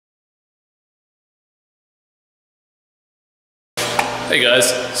Hey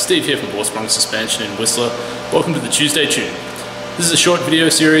guys, Steve here from Vorsprung Suspension in Whistler. Welcome to the Tuesday Tune. This is a short video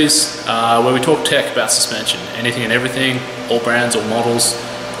series where we talk tech about suspension, anything and everything, all brands, all models,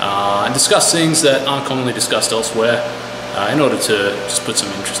 and discuss things that aren't commonly discussed elsewhere in order to just put some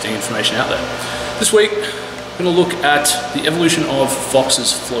interesting information out there. This week, we're going to look at the evolution of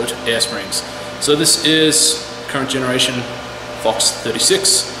Fox's float air springs. So this is current generation Fox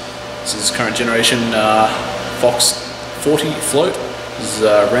 36. This is current generation Fox 40 float. This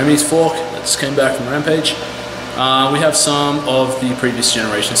is Remy's fork that just came back from Rampage. We have some of the previous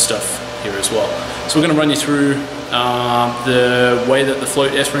generation stuff here as well. So we're going to run you through the way that the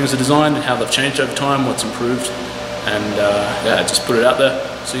float air springs are designed and how they've changed over time, what's improved, and yeah, just put it out there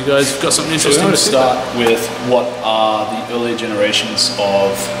so you guys have got something interesting. So we're going to start with what are the earlier generations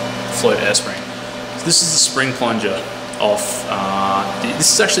of float air spring. So this is the spring plunger of,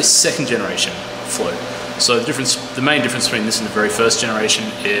 this is actually second generation float. So the main difference between this and the very first generation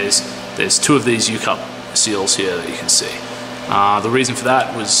is there's two of these U-cup seals here that you can see. The reason for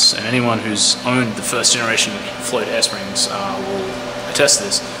that was, and anyone who's owned the first generation float air springs will attest to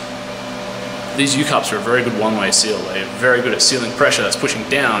this, these U-cups are a very good one-way seal. They're very good at sealing pressure that's pushing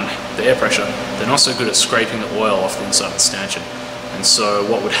down the air pressure. They're not so good at scraping the oil off the inside of the stanchion. And so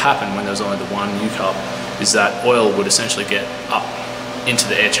what would happen when there was only the one U-cup is that oil would essentially get up into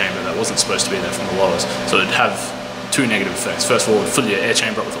the air chamber that wasn't supposed to be there from the lowers. So it'd have two negative effects. First of all, it would fill your air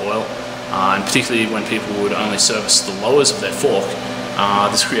chamber up with oil, and particularly when people would only service the lowers of their fork,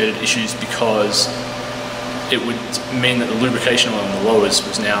 this created issues because it would mean that the lubrication oil in the lowers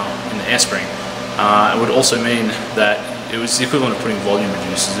was now in the air spring. It would also mean that it was the equivalent of putting volume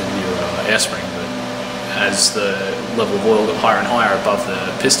reducers in your air spring, but as the level of oil got higher and higher above the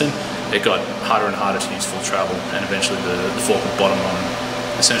piston, it got harder and harder to use full travel, and eventually the fork would bottom on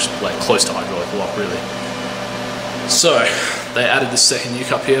essentially like close to hydraulic lock really. So they added this second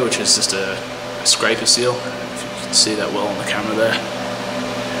U-cup here, which is just a scraper seal. I don't know if you can see that well on the camera there.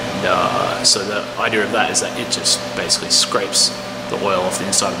 And, so the idea of that is that it just basically scrapes the oil off the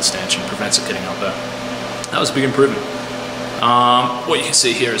inside of the stanchion, prevents it getting up there. That was a big improvement. What you can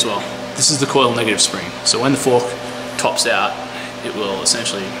see here as well, this is the coil negative spring. So when the fork tops out, it will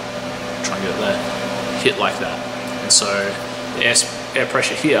essentially, try and get it there, hit like that. And so the air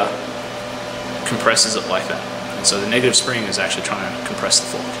pressure here compresses it like that. And so the negative spring is actually trying to compress the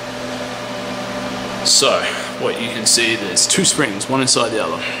fork. So what you can see, there's two springs, one inside the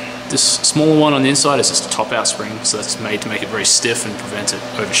other. This smaller one on the inside is just a top out spring, so that's made to make it very stiff and prevent it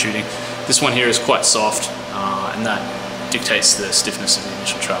overshooting. This one here is quite soft, and that dictates the stiffness of the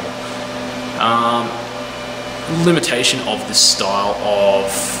initial travel. Limitation of this style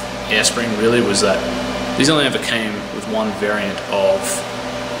of air spring really was that these only ever came with one variant of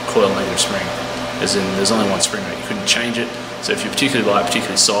coil negative spring, as in there's only one spring rate, you couldn't change it. So if you're particularly light,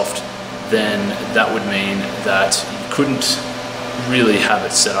 particularly soft, then that would mean that you couldn't really have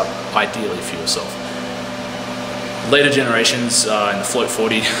it set up ideally for yourself. Later generations in the Float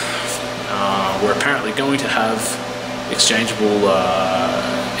 40 were apparently going to have exchangeable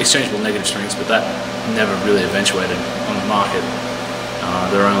negative springs, but that never really eventuated on the market.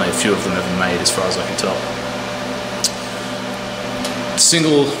 There are only a few of them ever made, as far as I can tell.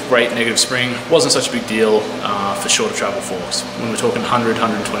 Single rate negative spring wasn't such a big deal for shorter travel forks. When we're talking 100,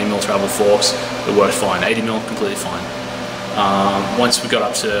 120 mil travel forks, it worked fine. 80 mil, completely fine. Once we got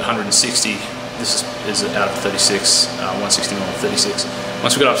up to 160, this is out of 36, 160 mil 36.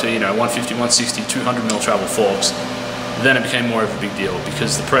 Once we got up to 150, 160, 200 mil travel forks, then it became more of a big deal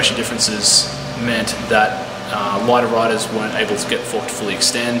because the pressure differences meant that lighter riders weren't able to get the fork to fully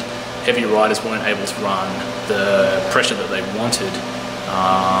extend. Heavier riders weren't able to run the pressure that they wanted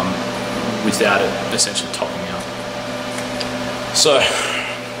without it essentially topping out. So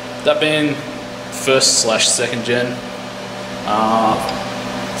that being first/second gen,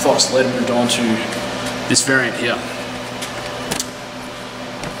 Fox later moved on to this variant here.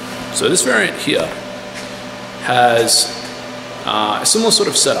 So this variant here has a similar sort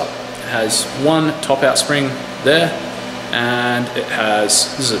of setup. It has one top out spring there, and it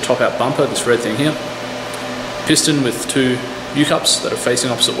has, this is a top out bumper, this red thing here, piston with two U-cups that are facing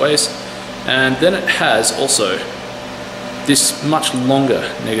opposite ways, and then it has also this much longer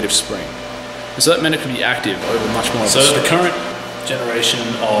negative spring. And so that meant it could be active over much more. So the current generation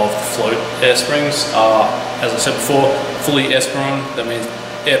of float air springs are, as I said before, fully air sprung. That means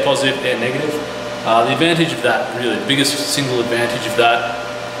air positive, air negative. The advantage of that, really, the biggest single advantage of that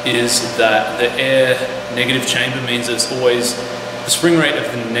is that the air negative chamber means that it's always, the spring rate of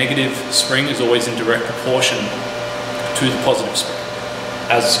the negative spring is always in direct proportion to the positive spring.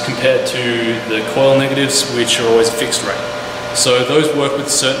 as compared to the coil negatives, which are always a fixed rate. So those work with a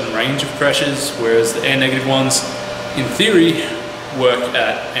certain range of pressures, whereas the air negative ones, in theory, work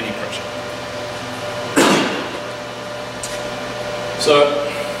at any pressure. So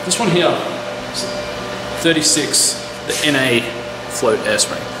this one here, 36, the NA float air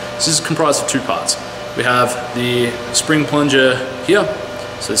spring. This is comprised of two parts. We have the spring plunger here.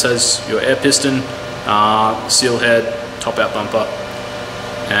 So this has your air piston, seal head, top out bumper.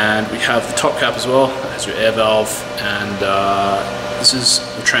 And we have the top cap as well. It has your air valve, and this is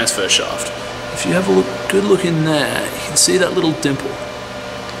the transfer shaft. If you have a good look in there, you can see that little dimple.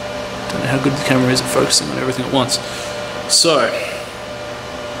 Don't know how good the camera is at focusing on everything at once. So,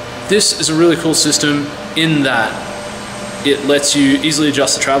 this is a really cool system in that it lets you easily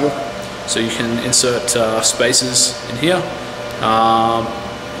adjust the travel. So you can insert spaces in here,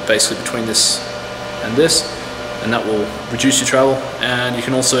 basically between this, and that will reduce your travel. And you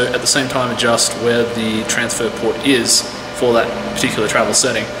can also at the same time adjust where the transfer port is for that particular travel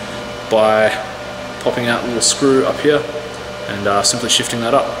setting by popping out a little screw up here and simply shifting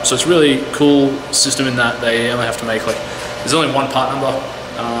that up. So it's a really cool system in that they only have to make, like, there's only one part number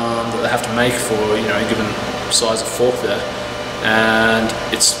that they have to make for, you know, a given size of fork there, and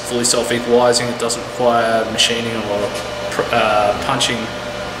it's fully self-equalizing. It doesn't require machining or punching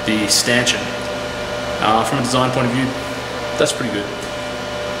the stanchion. From a design point of view, that's pretty good.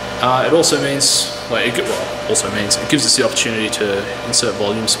 It also means, it gives us the opportunity to insert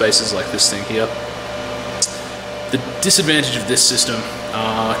volume spaces like this thing here. The disadvantage of this system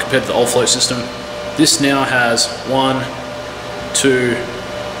compared to the old float system, this now has 1, 2,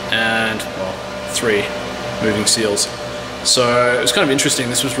 and 3 moving seals. So it was kind of interesting.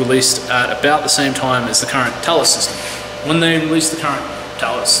 This was released at about the same time as the current Talus system. When they released the current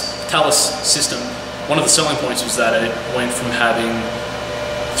Talus system, one of the selling points was that it went from having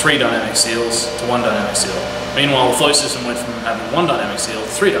 3 dynamic seals to 1 dynamic seal. Meanwhile, the float system went from having 1 dynamic seal to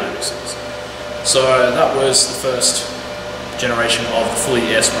 3 dynamic seals. So that was the first generation of the fully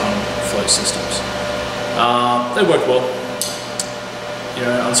air-sprung float systems. They worked well. You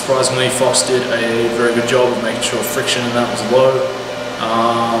know, unsurprisingly, Fox did a very good job of making sure friction in that was low.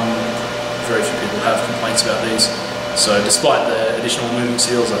 Very few people have complaints about these. So despite the additional moving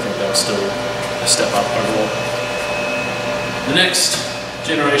seals, I think they were still a step up overall. The next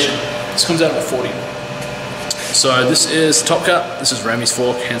generation, this comes out of a 40. So this is top cap, this is Remy's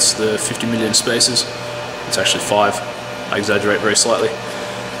fork, hence the 50 million spaces. It's actually 5, I exaggerate very slightly.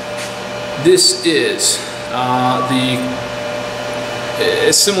 This is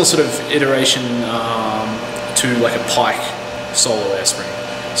a similar sort of iteration to like a Pike solo air spring.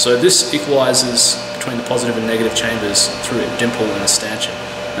 So this equalizes between the positive and negative chambers through a dimple in the stanchion.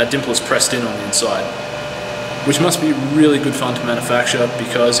 That dimple is pressed in on the inside, which must be really good fun to manufacture,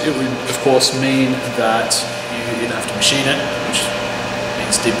 because it would of course mean that you either have to machine it, which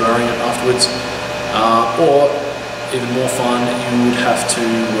means deburring it afterwards, or even more fun, you would have to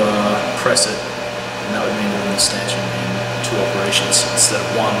press it, and that would mean doing the stanchion in 2 operations instead of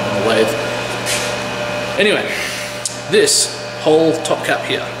 1 on the lathe. Anyway, this whole top cap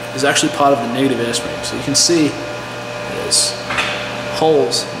here is actually part of the negative air spring. So you can see there's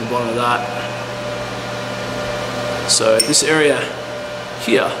holes in the bottom of that. So this area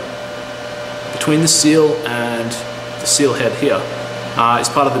here, between the seal and the seal head here, is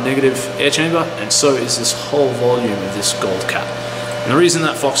part of the negative air chamber, and so is this whole volume of this gold cap. And the reason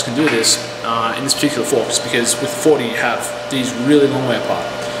that Fox can do this in this particular fork is because with 40 you have these really long way apart.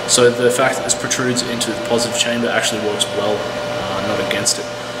 So the fact that this protrudes into the positive chamber actually works well, not against it.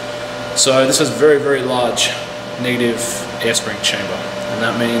 So this has a very, very large negative air spring chamber, and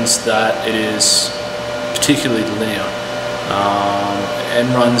that means that it is particularly linear.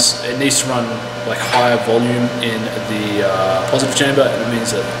 It needs to run like higher volume in the positive chamber, and it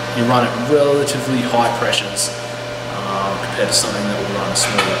means that you run at relatively high pressures compared to something that will run a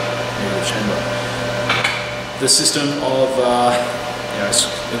smaller negative chamber. The system of, it's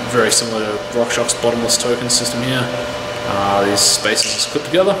very similar to RockShox's bottomless token system here. These spaces are clipped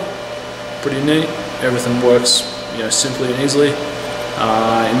together, pretty neat. Everything works, simply and easily.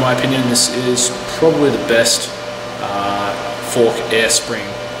 In my opinion, this is probably the best fork air spring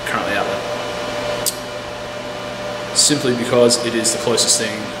currently out there. Simply because it is the closest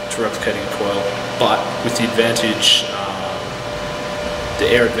thing to replicating a coil, but with the advantage, the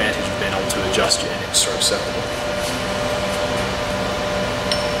air advantage of being able to adjust your ending stroke separately.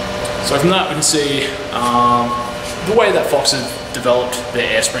 So from that we can see the way that Fox have developed their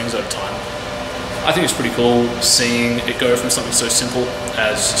air springs over time. I think it's pretty cool seeing it go from something so simple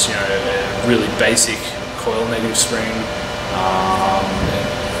as a really basic coil negative spring,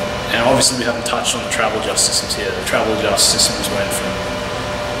 and obviously we haven't touched on the travel adjust systems here. The travel adjust systems went from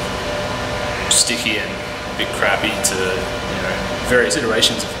sticky and a bit crappy to, you know, various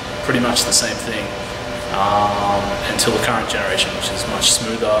iterations of pretty much the same thing until the current generation, which is much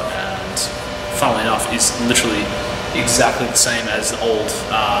smoother and, funnily enough, is literally exactly the same as the old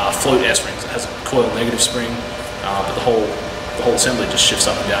float air springs. It has a coil negative spring, but the whole assembly just shifts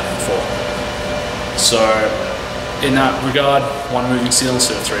up and down in the floor. So in that regard, one moving seal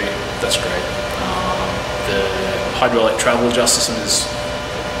instead of three, that's great. The hydraulic travel adjust system is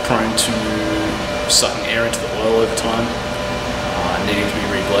prone to sucking air into the oil over time, needing to be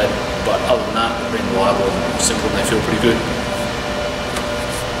rebled. But other than that, they've been reliable and simple, and they feel pretty good.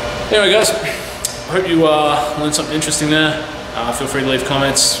 Anyway, guys, I hope you learned something interesting there. Feel free to leave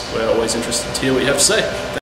comments. We're always interested to hear what you have to say.